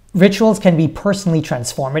communities? Rituals can be personally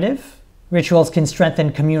transformative. Rituals can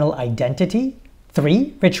strengthen communal identity.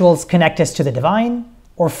 3, rituals connect us to the divine.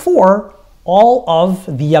 Or 4, all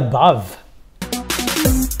of the above.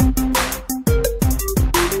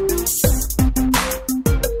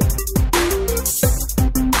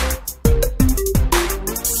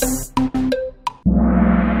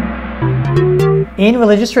 In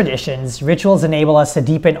religious traditions, rituals enable us to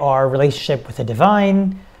deepen our relationship with the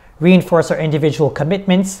divine, reinforce our individual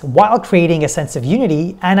commitments while creating a sense of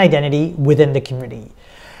unity and identity within the community.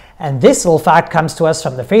 And this little fact comes to us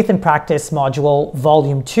from the Faith and Practice module,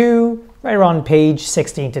 Volume 2, right around page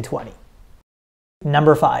 16 to 20.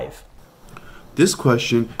 Number 5. This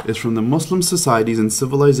question is from the Muslim Societies and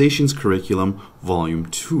Civilizations curriculum, Volume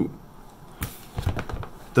 2.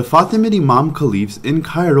 The Fatimid Imam Caliphs in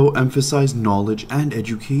Cairo emphasized knowledge and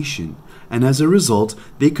education, and as a result,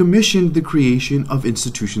 they commissioned the creation of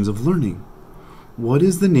institutions of learning. What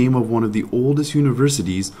is the name of one of the oldest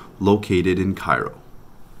universities located in Cairo?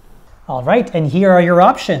 All right, and here are your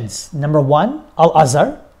options. Number 1,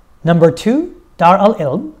 Al-Azhar. Number 2, Dar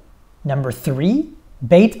al-Ilm. Number 3,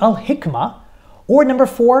 Beit al-Hikmah. Or number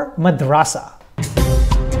 4, Madrasa.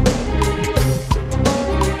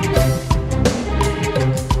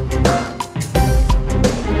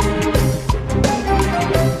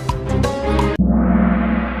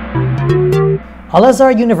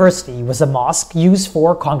 Al-Azhar University was a mosque used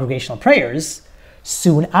for congregational prayers.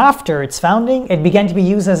 Soon after its founding, it began to be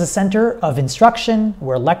used as a center of instruction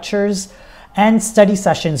where lectures and study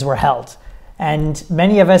sessions were held. And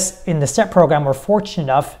many of us in the STEP program were fortunate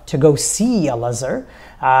enough to go see Al-Azhar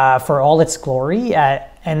for all its glory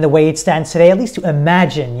and the way it stands today, at least to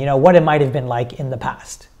imagine, what it might have been like in the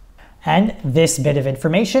past. And this bit of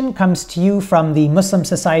information comes to you from the Muslim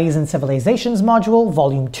Societies and Civilizations module,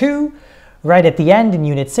 Volume 2, right at the end in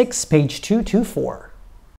Unit 6, page 224.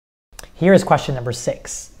 Here is question number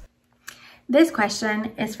 6. This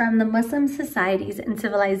question is from the Muslim Societies and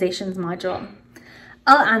Civilizations module.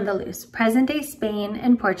 Al-Andalus, present-day Spain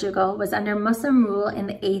and Portugal, was under Muslim rule in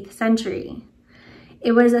the 8th century.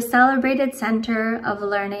 It was a celebrated center of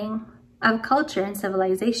learning, of culture and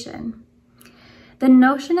civilization. The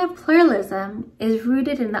notion of pluralism is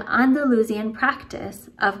rooted in the Andalusian practice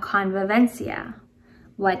of convivencia.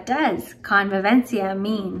 What does convivencia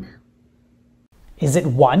mean? Is it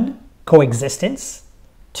 1, coexistence,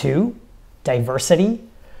 2, diversity,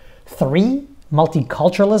 3,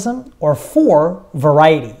 multiculturalism, or 4,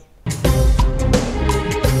 variety?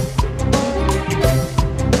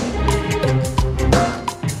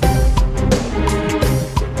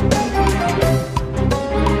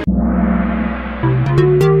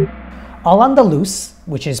 Al-Andalus,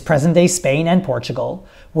 which is present-day Spain and Portugal,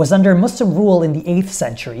 was under Muslim rule in the 8th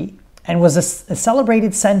century and was a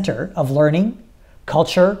celebrated center of learning,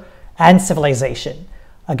 culture, and civilization.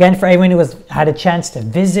 Again, for anyone who has had a chance to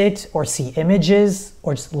visit or see images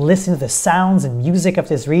or just listen to the sounds and music of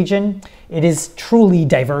this region, it is truly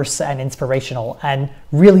diverse and inspirational and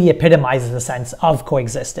really epitomizes the sense of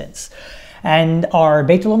coexistence. And our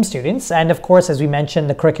Beit Ulum students, and of course, as we mentioned,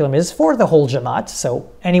 the curriculum is for the whole Jamat,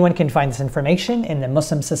 so anyone can find this information in the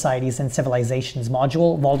Muslim Societies and Civilizations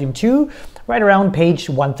module, Volume 2, right around page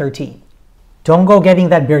 113. Don't go getting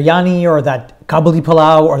that biryani or that kabuli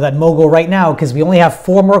pulao or that mogo right now, because we only have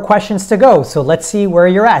 4 more questions to go, so let's see where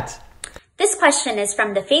you're at. This question is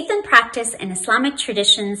from the Faith and Practice in Islamic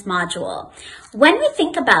Traditions module. When we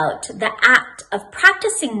think about the act of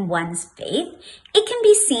practicing one's faith, it can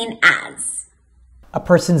be seen as a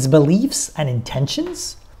person's beliefs and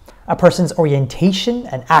intentions, a person's orientation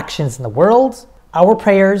and actions in the world, our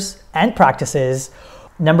prayers and practices.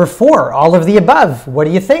 Number 4, all of the above. What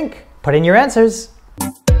do you think? Put in your answers.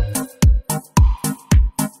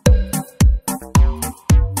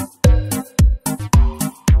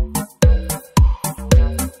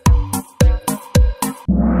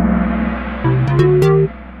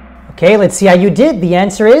 Okay, let's see how you did. The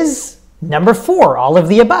answer is number 4, all of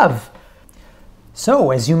the above. So,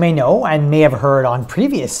 as you may know and may have heard on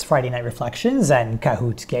previous Friday Night Reflections and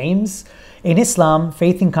Kahoot games, in Islam,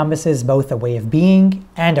 faith encompasses both a way of being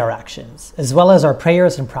and our actions, as well as our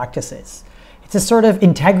prayers and practices. It's a sort of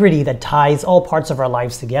integrity that ties all parts of our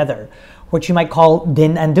lives together, which you might call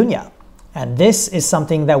din and dunya. And this is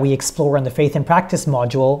something that we explore in the Faith and Practice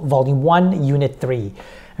module, Volume 1, Unit 3.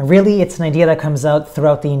 And really, it's an idea that comes out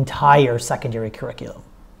throughout the entire secondary curriculum.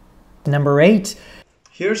 Number 8.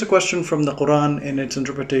 Here's a question from the Quran in its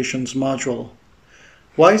Interpretations module.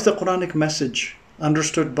 Why is the Quranic message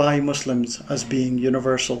understood by Muslims as being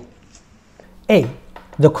universal? A.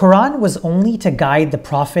 The Quran was only to guide the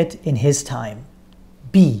Prophet in his time.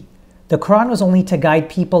 B. The Quran was only to guide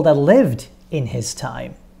people that lived in his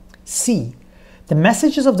time. C. The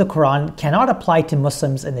messages of the Quran cannot apply to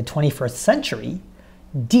Muslims in the 21st century.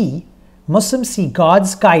 D. Muslims see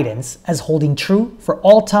God's guidance as holding true for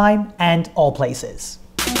all time and all places.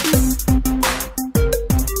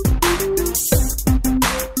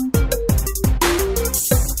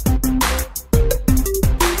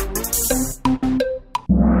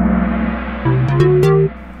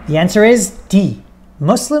 The answer is D.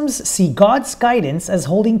 Muslims see God's guidance as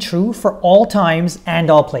holding true for all times and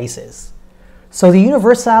all places. So the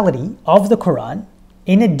universality of the Quran,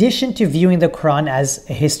 in addition to viewing the Quran as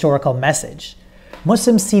a historical message,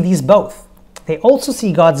 Muslims see these both. They also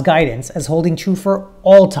see God's guidance as holding true for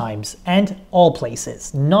all times and all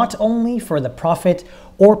places, not only for the Prophet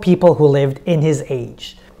or people who lived in his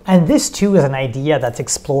age. And this too is an idea that's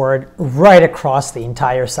explored right across the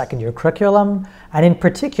entire second-year curriculum, and in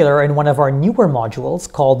particular in one of our newer modules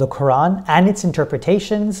called The Quran and Its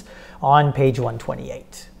Interpretations on page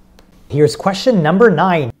 128. Here's question number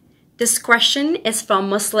 9. This question is from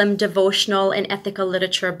Muslim Devotional and Ethical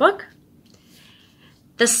Literature book.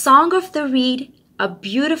 The Song of the Reed, a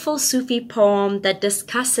beautiful Sufi poem that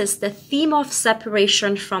discusses the theme of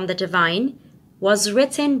separation from the divine, was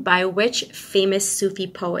written by which famous Sufi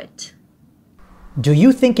poet? Do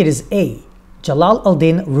you think it is A. Jalal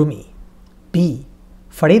al-Din Rumi, B.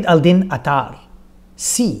 Farid al-Din Attar,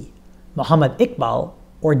 C. Muhammad Iqbal,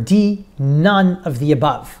 or D. None of the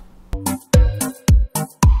above?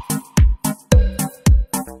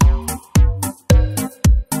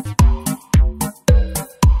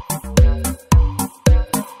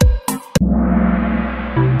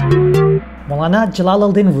 Mawlana Jalal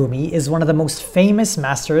al-Din Rumi is one of the most famous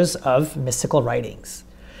masters of mystical writings.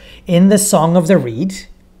 In the Song of the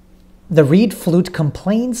reed flute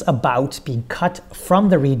complains about being cut from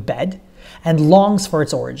the reed bed and longs for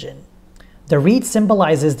its origin. The reed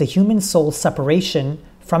symbolizes the human soul's separation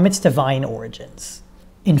from its divine origins.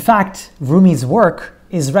 In fact, Rumi's work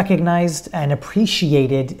is recognized and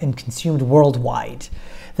appreciated and consumed worldwide.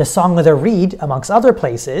 The Song of the Reed, amongst other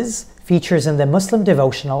places, features in the Muslim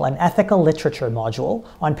Devotional and Ethical Literature module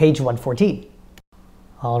on page 114.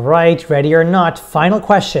 All right, ready or not, final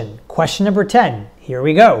question. Question number 10. Here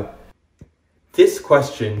we go. This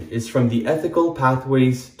question is from the Ethical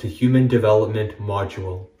Pathways to Human Development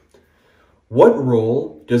module. What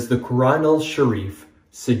role does the Quran al-Sharif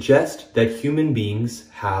suggest that human beings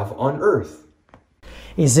have on earth?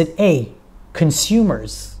 Is it A,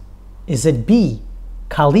 consumers? Is it B,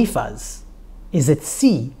 Khalifas? Is it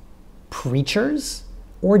C, preachers?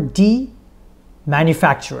 Or D,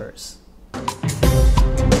 manufacturers?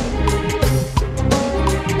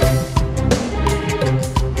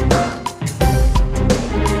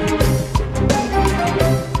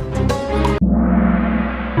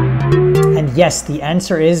 And yes, the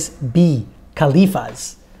answer is B,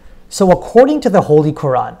 Khalifas. So according to the Holy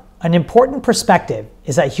Quran, an important perspective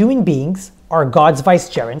is that human beings are God's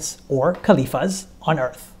vicegerents, or Khalifas, on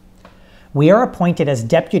earth. We are appointed as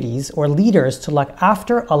deputies or leaders to look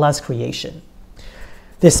after Allah's creation.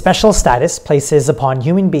 This special status places upon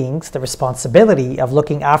human beings the responsibility of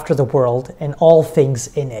looking after the world and all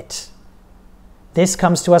things in it. This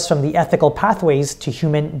comes to us from the Ethical Pathways to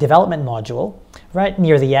Human Development module, right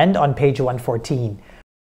near the end on page 114.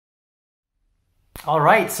 All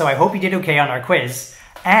right, so I hope you did okay on our quiz,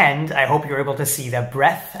 and I hope you're able to see the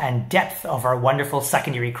breadth and depth of our wonderful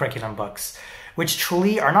secondary curriculum books, which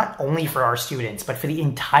truly are not only for our students, but for the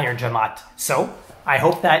entire Jamat. So I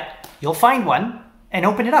hope that you'll find one and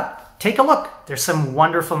open it up. Take a look. There's some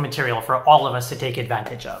wonderful material for all of us to take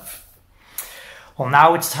advantage of. Well,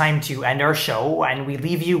 now it's time to end our show, and we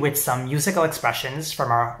leave you with some musical expressions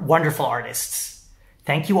from our wonderful artists.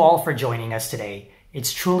 Thank you all for joining us today.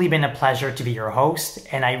 It's truly been a pleasure to be your host,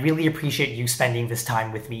 and I really appreciate you spending this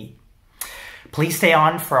time with me. Please stay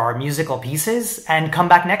on for our musical pieces and come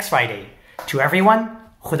back next Friday. To everyone,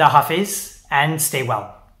 Khuda Hafiz, and stay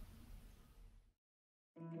well.